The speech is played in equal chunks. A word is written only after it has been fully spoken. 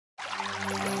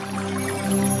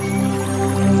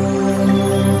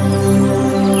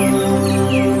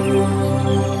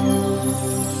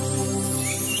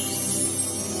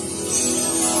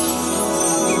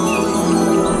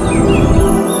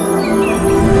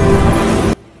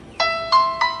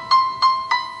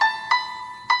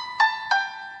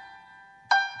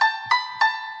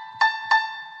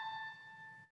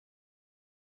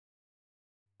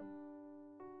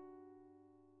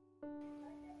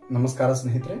ನಮಸ್ಕಾರ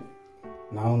ಸ್ನೇಹಿತರೆ,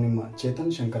 ನಾವು ನಿಮ್ಮ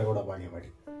ಚೇತನ್ ಶಂಕರಗೌಡ ಬಾಗೇವಾಡಿ.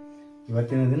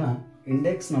 ಇವತ್ತಿನ ದಿನ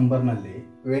ಇಂಡೆಕ್ಸ್ ನಂಬರ್ನಲ್ಲಿ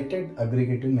ವೇಟೆಡ್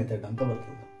ಅಗ್ರಿಗೇಟಿವ್ ಮೆಥಡ್ ಅಂತ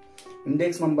ಬರ್ತದೆ.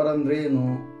 ಇಂಡೆಕ್ಸ್ ನಂಬರ್ ಅಂದರೆ ಏನು,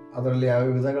 ಅದರಲ್ಲಿ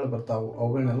ಯಾವ ವಿಧಗಳು ಬರ್ತಾವೆ,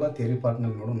 ಅವುಗಳನ್ನೆಲ್ಲ ಥಿಯರಿ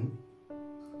ಪಾರ್ಟ್ನಲ್ಲಿ ನೋಡೋಣ.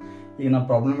 ಈಗ ನಾವು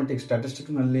ಪ್ರಾಬ್ಲಮೆಟಿಕ್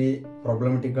ಸ್ಟ್ಯಾಟಿಸ್ಟಿಕ್ನಲ್ಲಿ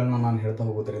ಪ್ರಾಬ್ಲಮೆಟಿಕ್ಗಳನ್ನ ನಾನು ಹೇಳ್ತಾ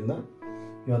ಹೋಗೋದ್ರಿಂದ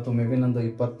ಇವತ್ತು ಮೇ ಬಿ ನಂದು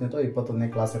 20ನೇ ಅಥವಾ 21ನೇ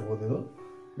ಕ್ಲಾಸ್ ಇರ್ಬೋದು. ಇದು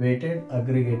ವೇಟೆಡ್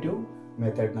ಅಗ್ರಿಗೇಟಿವ್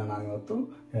ಮೆಥಡ್ನ ನಾನು ಇವತ್ತು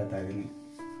ಹೇಳ್ತಾ ಇದ್ದೀನಿ.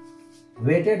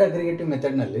 ವೇಟೆಡ್ ಅಗ್ರಿಗೇಟಿವ್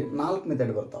ಮೆಥಡ್ನಲ್ಲಿ 4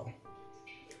 ಮೆಥಡ್ ಬರ್ತಾವೆ.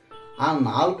 ಆ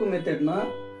 4 ಮೆಥಡ್ನ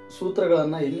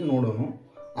ಸೂತ್ರಗಳನ್ನು ಇಲ್ಲಿ ನೋಡೋಣ.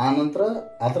 ಆನಂತರ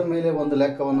ಅದರ ಮೇಲೆ ಒಂದು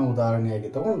ಲೆಕ್ಕವನ್ನು ಉದಾಹರಣೆಯಾಗಿ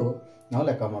ತಗೊಂಡು ನಾವು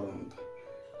ಲೆಕ್ಕ ಮಾಡೋಣ ಅಂತ.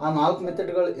 ಆ 4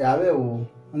 ಮೆಥಡ್ಗಳು ಯಾವ್ಯಾವು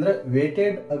ಅಂದರೆ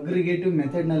ವೇಟೆಡ್ ಅಗ್ರಿಗೇಟಿವ್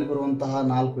ಮೆಥಡ್ನಲ್ಲಿ ಬರುವಂತಹ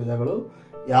 4 ವಿಧಗಳು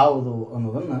ಯಾವುದು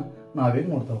ಅನ್ನೋದನ್ನು ನಾವೀಗ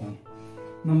ನೋಡ್ತಾ ಹೋಗೋಣ.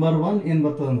 ನಂಬರ್ 1 ಏನು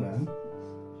ಬರ್ತದಂದ್ರೆ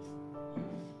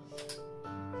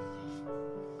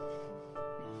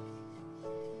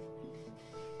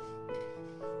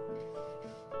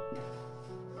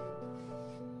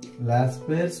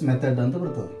ಲ್ಯಾಸ್ಪೇರ್ಸ್ ಮೆಥಡ್ ಅಂತ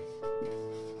ಬರ್ತದೆ.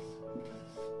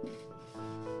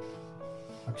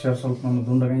 ಅಕ್ಷರ ಸ್ವಲ್ಪ ನಾನು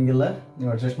ದುಂಡಾಗಂಗಿಲ್ಲ, ನೀವು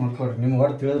ಅಡ್ಜಸ್ಟ್ ಮಾಡ್ಕೊಡ್ರಿ. ನಿಮ್ಗೆ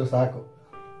ಒಟ್ಟು ತಿಳಿದ್ರೆ ಸಾಕು.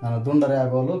 ನಾನು ದುಂಡರೆ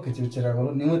ಆಗೋಲು, ಕಿಚಿಬಿಚ್ಚರಿ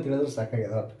ಆಗೋಲು, ನೀವು ತಿಳಿದ್ರೆ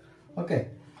ಸಾಕಾಗಿದೆ ಒಟ್ಟು. ಓಕೆ,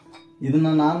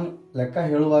 ಇದನ್ನು ನಾನು ಲೆಕ್ಕ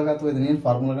ಹೇಳುವಾಗ ಅಥವಾ ಇದನ್ನೇನು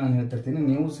ಫಾರ್ಮುಲಾಗಳನ್ನು ಹೇಳ್ತಿರ್ತೀನಿ,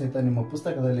 ನೀವು ಸಹಿತ ನಿಮ್ಮ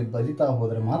ಪುಸ್ತಕದಲ್ಲಿ ಬರಿತಾ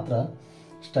ಹೋದರೆ ಮಾತ್ರ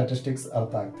ಸ್ಟ್ಯಾಟಿಸ್ಟಿಕ್ಸ್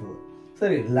ಅರ್ಥ ಆಗ್ತದೆ.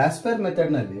 ಸರಿ, ಲ್ಯಾಸ್ಪೇರ್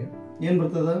ಮೆಥಡ್ನಲ್ಲಿ ಏನು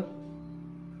ಬರ್ತದೆ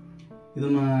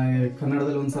ಇದನ್ನ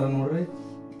ಕನ್ನಡದಲ್ಲಿ ಒಂದ್ಸಲ ನೋಡ್ರಿ.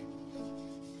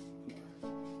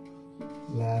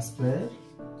 ಲ್ಯಾಸ್ಪೇರ್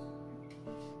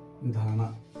ವಿಧಾನ.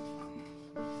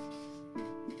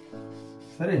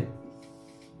 ಸರಿ,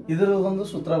 ಇದರ ಒಂದು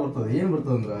ಸೂತ್ರ ಬರ್ತದೆ. ಏನ್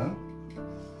ಬರ್ತದೆ ಅಂದ್ರ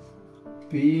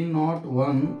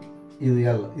P01 ಇದು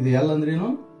ಎಲ್. ಇದು ಎಲ್ ಅಂದ್ರೇನು,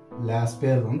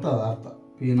 ಲ್ಯಾಸ್ಪೇರ್ ಅಂತ ಅರ್ಥ.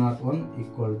 P01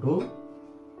 equal to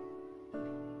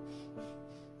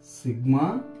sigma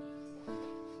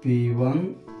P1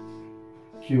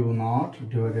 Q0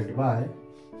 divided by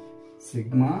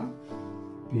sigma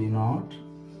P0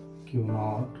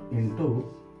 Q0 into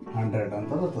 100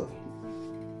 ಅಂತ ಬರ್ತದೆ.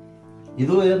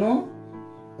 ಇದು ಏನು,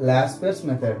 ಲ್ಯಾಸ್ಪೇರ್ಸ್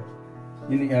ಮೆಥಡ್.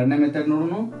 ಇನ್ನು ಎರಡನೇ ಮೆಥಡ್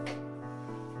ನೋಡೋಣ.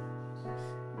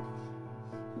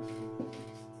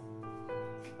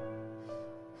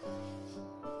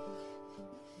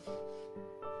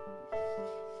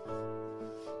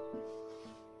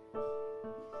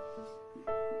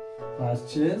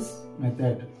 Purchase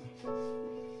method.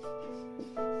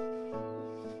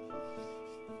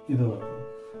 ಇದು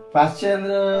ಪಾಶ್ಚೆ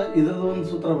ಅಂದ್ರೆ ಇದ್ರದ್ದು ಒಂದು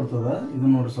ಸೂತ್ರ ಬರ್ತದ. ಇದು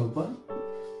ನೋಡ್ರಿ ಸ್ವಲ್ಪ.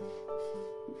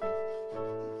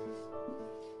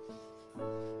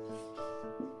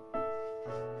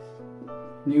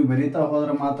 ನೀವು ಬರೀತಾ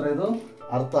ಹೋದ್ರೆ ಮಾತ್ರ ಇದು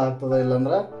ಅರ್ಥ ಆಗ್ತದ,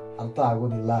 ಇಲ್ಲಾಂದ್ರ ಅರ್ಥ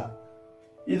ಆಗೋದಿಲ್ಲ.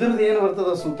 ಇದ್ರದ್ದು ಏನು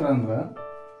ಬರ್ತದ ಸೂತ್ರ ಅಂದ್ರ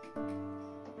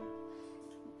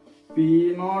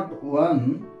P01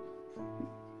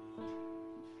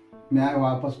 ಮ್ಯಾಗ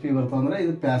ವಾಪಸ್ P ಬರ್ತದಂದ್ರೆ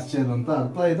ಇದು ಪ್ಯಾಸ್ಚೇಸ್ ಅಂತ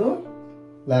ಅರ್ಥ, ಇದು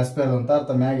ಲ್ಯಾಸ್ಪೇರ್ ಅಂತ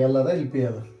ಅರ್ಥ. ಮ್ಯಾಗ ಎಲ್ಲದ ಇಲ್ಲಿ P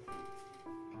ಅದ.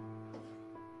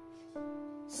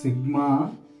 Sigma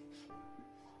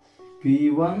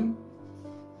P1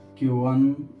 Q1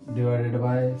 divided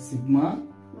by sigma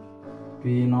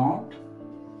P0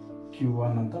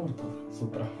 Q1 ಅಂತ ಬರ್ತದೆ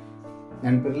ಸೂತ್ರ.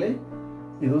 ನೆನಪಿರ್ಲಿ,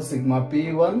 ಇದು sigma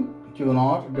P1 Q0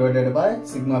 divided by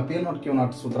sigma P0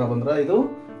 Q0 ಸೂತ್ರ ಬಂದ್ರೆ ಇದು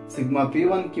sigma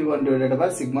P1 Q1 divided by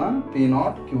sigma P0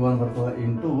 Q1 ಬರ್ತದೆ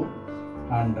ಇಂಟು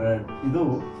 100. ಇದು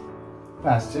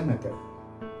ಪ್ಯಾಸ್ಚೆ ಮೆಥಡ್.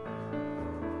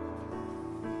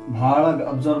 ಬಹಳ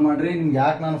ಅಬ್ಸರ್ವ್ ಮಾಡ್ರಿ. ನಿಮ್ಗೆ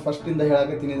ಯಾಕೆ ನಾನು ಫಸ್ಟ್ ಇಂದ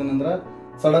ಹೇಳಕತ್ತೀನಿ ಇದನ್ನಂದ್ರ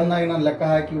ಸಡನ್ ಆಗಿ ನಾನು ಲೆಕ್ಕ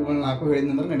ಹಾಕಿ ಇವುಗಳನ್ನ 4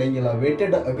 ಹೇಳಿದ್ರೆ ನಡೆಯಂಗಿಲ್ಲ.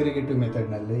 ವೇಟೆಡ್ ಅಗ್ರಿಗೇಟಿವ್ ಮೆಥಡ್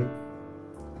ನಲ್ಲಿ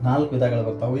 4 ವಿಧಗಳು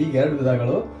ಬರ್ತಾವೆ. ಈಗ 2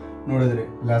 ವಿಧಗಳು ನೋಡಿದ್ರಿ,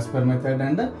 ಲ್ಯಾಸ್ಪೇರ್ ಮೆಥಡ್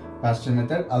ಅಂಡ್ ಪ್ಯಾಸ್ಚೆ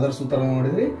ಮೆಥಡ್. ಅದರ ಸೂತ್ರ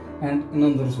ನೋಡಿದ್ರಿ ಅಂಡ್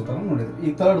ಇನ್ನೊಂದರ ಸೂತ್ರ ನೋಡಿದ್ರಿ.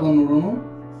 ಈ ಥರ್ಡ್ ಒನ್ ನೋಡೋಣ.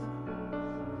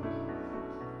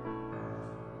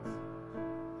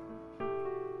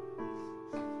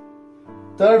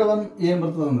 ಥರ್ಡ್ ಒನ್ ಏನ್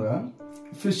ಬರ್ತದ ಅಂದ್ರ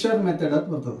ಫಿಶರ್ ಮೆಥಡ್ ಅಂತ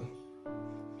ಬರ್ತದ.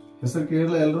 ಹೆಸರು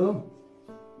ಕೇಳಿಲ್ಲ ಎಲ್ಲರೂ?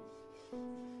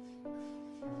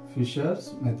 ಫಿಶರ್ಸ್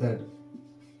ಮೆಥಡ್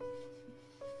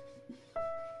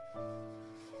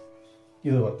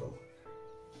ಇದು ಬರ್ತದೆ.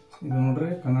 ಇದು ನೋಡ್ರಿ,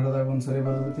 ಕನ್ನಡದಾಗ ಒಂದ್ಸರಿ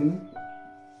ಬರ್ಬಿಡ್ತೀನಿ.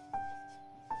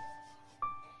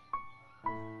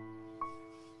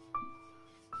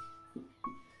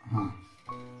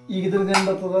 ಈಗ ಇದ್ರದ್ದು ಏನ್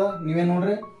ಬರ್ತದ ನೀವೇನ್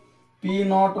ನೋಡ್ರಿ.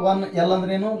 P01 ಎಲ್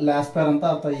ಅಂದ್ರೆ ಏನು, ಲ್ಯಾಸ್ಪೇರ್ ಅಂತ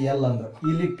ಅರ್ಥ. ಎಲ್ ಅಂದ್ರೆ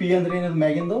ಇಲ್ಲಿ P ಅಂದ್ರೆ ಏನಿದೆ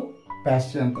ಮ್ಯಾಗಿಂದು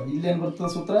ಪ್ಯಾಸ್ಚೆ ಅಂತ. ಇಲ್ಲಿ ಏನ್ ಬರ್ತದ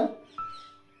ಸೂತ್ರ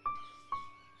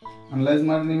ಅನಲೈಸ್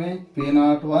ಮಾಡಿ ನೀವೇ.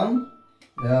 P01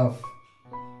 F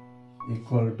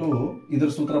ಈಕ್ವಲ್ ಟು, ಇದ್ರ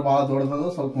ಸೂತ್ರ ಬಹಳ ದೊಡ್ಡದ,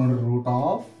 ಸ್ವಲ್ಪ ನೋಡ್ರಿ. Root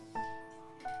of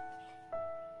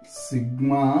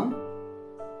sigma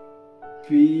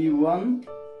P1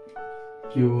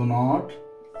 Q0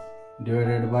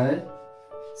 divided by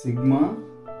sigma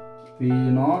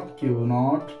P0 Q0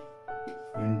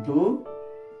 into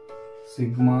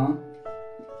sigma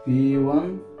P1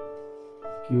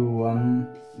 Q1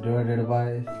 divided by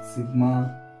sigma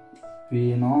P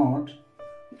naught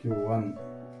Q1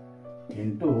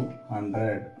 into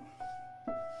 100.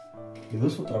 ಇದು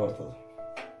ಸೂತ್ರ ಬರ್ತದೆ.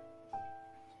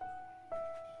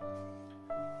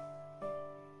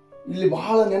 ಇಲ್ಲಿ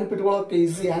ಬಹಳ ನೆನಪಿಟ್ಕೊಳ್ಳೋಕೆ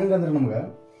ಈಸಿ ಹೆಂಗಂದ್ರೆ ನಮ್ಗೆ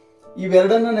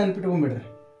ಇವೆರಡನ್ನ ನೆನಪಿಟ್ಕೊಂಡ್ಬಿಡ್ರಿ.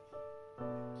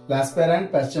 ಕ್ಲಾಸಿಫೈಯರ್ ಅಂಡ್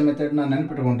ಪ್ಯಾಸ್ಚರ್ ಮೆಥಡ್ ನ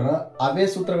ನೆನಪಿಟ್ಕೊಂಡ್ರ ಅವೇ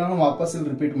ಸೂತ್ರಗಳನ್ನ ವಾಪಸ್ ಇಲ್ಲಿ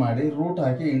ರಿಪೀಟ್ ಮಾಡಿ ರೂಟ್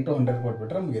ಹಾಕಿ ಇಂಟು 100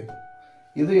 ಕೊಟ್ಬಿಟ್ರೆ ಮುಗಿಯಿತು.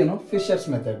 ಇದು ಏನು ಫಿಶರ್ಸ್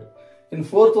ಮೆಥಡ್. ಇನ್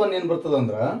ಫೋರ್ತ್ ಒನ್ ಏನ್ ಬರ್ತದ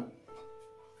ಅಂದ್ರ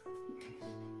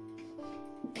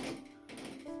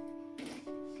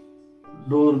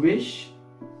ಡೋರ್ವಿಶ್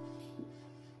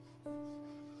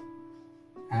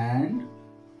ಅಂಡ್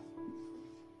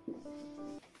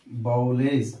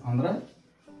ಬೌಲೇಜ್ ಅಂದ್ರ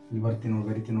ಇಲ್ಲಿ ಬರಿತೀನಿ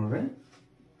ನೋಡ್ರಿ,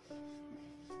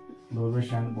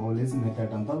 ಡೋರ್ವಿಶ್ ಅಂಡ್ ಬೌಲೇಜ್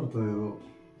ಮೆಥಡ್ ಅಂತ ಬರ್ತದೆ ಇದು.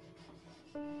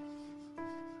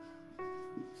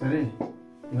 ಸರಿ,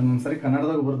 ಇದನ್ನೊಂದ್ಸರಿ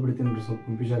ಕನ್ನಡದಾಗ ಬರ್ದು ಬಿಡ್ತೀನಿ ನೋಡ್ರಿ, ಸ್ವಲ್ಪ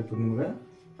ಕನ್ಫ್ಯೂಸ್ ಆಗ್ತದೆ ನಿಮ್ಗೆ.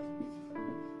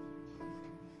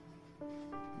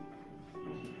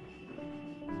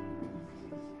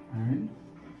 ಅಂಡ್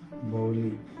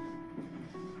ಬೌಲಿ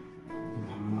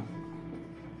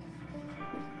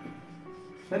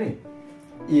ಸರಿ,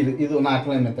 ಇದು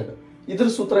 4ನೇ ಮೆಥಡ್. ಇದ್ರ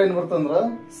ಸೂತ್ರ ಏನ್ ಬರ್ತಂದ್ರ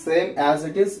same as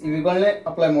it is ಇವುಗಳನ್ನೇ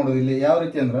apply ಮಾಡೋದು. ಇಲ್ಲಿ ಯಾವ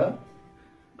ರೀತಿ ಅಂದ್ರ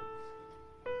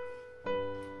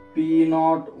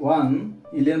P01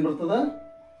 ಇಲ್ಲಿ ಏನ್ ಬರ್ತದ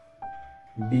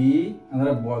ಡಿ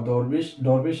ಅಂದ್ರೆ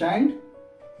ಡೋರ್ವಿಶ್ ಅಂಡ್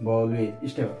ಬೌಲಿ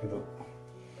ಇಷ್ಟೇ ಬರ್ತದ.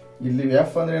 ಇಲ್ಲಿ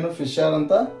ಎಫ್ ಅಂದ್ರೆ ಏನು ಫಿಶರ್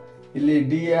ಅಂತ, ಇಲ್ಲಿ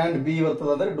ಡಿ ಅಂಡ್ ಬಿ ಬರ್ತದ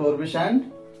ಅಂದ್ರೆ ಡೋರ್ವಿಶ್ ಅಂಡ್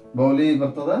ಬೌಲಿ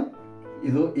ಬರ್ತದ.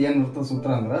 ಇದು ಏನ್ ಬರ್ತದ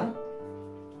ಸೂತ್ರ ಅಂದ್ರ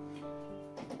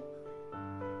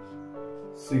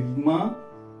sigma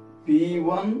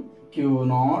P1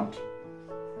 Q0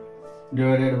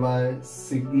 divided by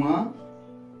sigma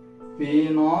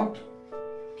P0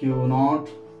 Q0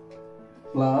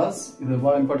 plus, ಇದು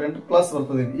ಬಹಳ ಇಂಪಾರ್ಟೆಂಟ್, ಪ್ಲಸ್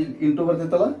ಬರ್ತದೆ. ಇಲ್ಲಿ ಇಂಟು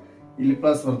ಬರ್ತಿತ್ತಲ್ಲ, ಇಲ್ಲಿ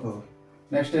ಪ್ಲಸ್ ಬರ್ತದೆ.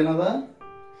 ನೆಕ್ಸ್ಟ್ ಏನದ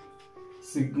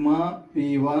sigma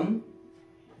P1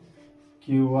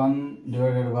 Q1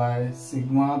 divided by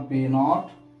sigma P0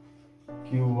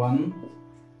 Q1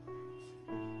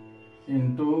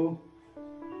 into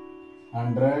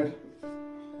 100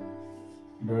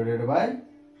 divided by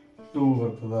 2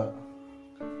 ಬರ್ತದ.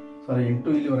 ಸಾರಿ, ಇಂಟು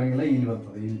ಇಲ್ಲಿ ಬರಂಗಿಲ್ಲ, ಇಲ್ಲಿ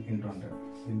ಬರ್ತದೆ, ಇಲ್ಲಿ ಇಂಟು 100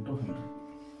 ಇಂಟು 100.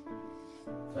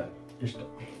 ಸರಿ, ಇಷ್ಟು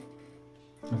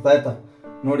ಅರ್ಥ ಆಯ್ತಾ?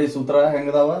 ನೋಡಿ ಸೂತ್ರ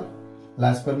ಹೆಂಗದಾವ.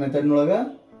 ಕ್ಲಾಸಿಫೈಯರ್ ಮೆಥಡ್ ನೊಳಗ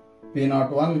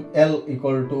P01 L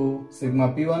equal to sigma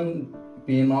P1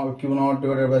 Q0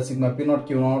 divided by sigma P0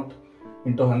 Q0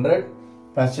 into 100.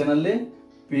 Fraction ಅಲ್ಲಿ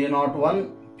P01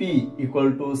 P equal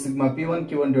to sigma P1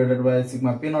 Q1 divided by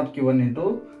sigma P0 Q1 into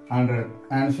 100.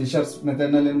 And Fisher's method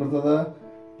ನಲ್ಲಿ ಏನು ಬರ್ತದ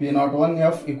P01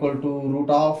 F equal to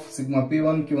root of sigma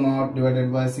P1 Q0 divided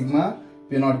by sigma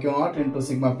P0 Q0 into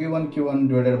sigma P1 Q1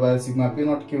 divided by sigma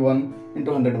P0 Q1 into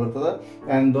 100 ಬರ್ತದ.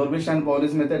 And Dorvish and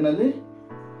Pauli's method ನಲ್ಲಿ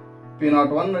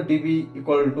P01 dB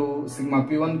equal to sigma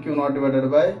P1 Q0 divided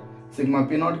by sigma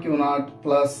P0 Q0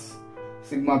 plus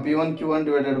sigma P1 Q1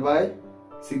 divided by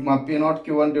sigma P0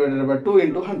 Q1 divided by 2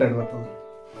 into 100 ಬರ್ತದೆ.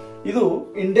 ಇದು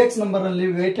index number ನಲ್ಲಿ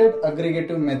weighted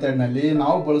aggregative method ನಲ್ಲಿ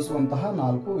ನಾವು ಬಳಸುವಂತಹ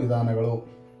 4 ವಿಧಾನಗಳು.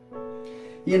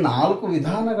 ಈ 4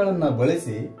 ವಿಧಾನಗಳನ್ನ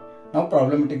ಬಳಸಿ ನಾವು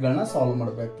ಪ್ರಾಬ್ಲಮ್ಯಾಟಿಕ್ ಗಳನ್ನ ಸಾಲ್ವ್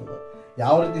ಮಾಡಬೇಕಾಗ್ತದೆ.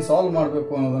 ಯಾವ ರೀತಿ ಸಾಲ್ವ್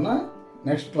ಮಾಡಬೇಕು ಅನ್ನೋದನ್ನ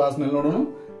ನೆಕ್ಸ್ಟ್ ಕ್ಲಾಸ್ ನಲ್ಲಿ ನೋಡೋಣ.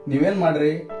 ನೀವೇನ್ ಮಾಡ್ರಿ,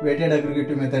 ವೇಟೆಡ್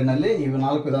ಅಗ್ರಿಗೇಟಿವ್ ಮೆಥಡ್ ನಲ್ಲಿ ಇವು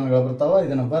 4 ವಿಧಾನಗಳು ಬರ್ತಾವ,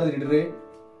 ಇದನ್ನ ಬರೆದಿಡ್ರಿ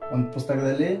ಒಂದು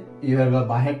ಪುಸ್ತಕದಲ್ಲಿ. ಇವೆಲ್ಲ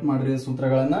ಬಾಹೆಟ್ ಮಾಡ್ರಿ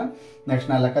ಸೂತ್ರಗಳನ್ನ. ನೆಕ್ಸ್ಟ್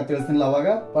ನಾ ಲೆಕ್ಕ ತಿಳಿಸ್ತಿಲ್ಲ, ಅವಾಗ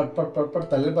ಪಟ್ ಪಟ್ ಪಟ್ ಪಟ್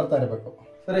ತಲೆ ಬರ್ತಾ ಇರಬೇಕು.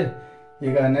 ಸರಿ,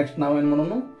 ಈಗ ನೆಕ್ಸ್ಟ್ ನಾವೇನ್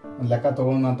ಮಾಡೋಣ, ಲೆಕ್ಕ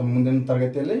ತಗೊಳ್ಳೋಣ ಅಂತ ಮುಂದಿನ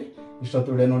ತರಗತಿಯಲ್ಲಿ.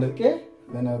 ಇಷ್ಟೊತ್ತು ವಿಡಿಯೋ ನೋಡೋದಕ್ಕೆ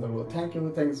ಧನ್ಯವಾದಗಳು. Thank you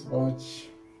so much.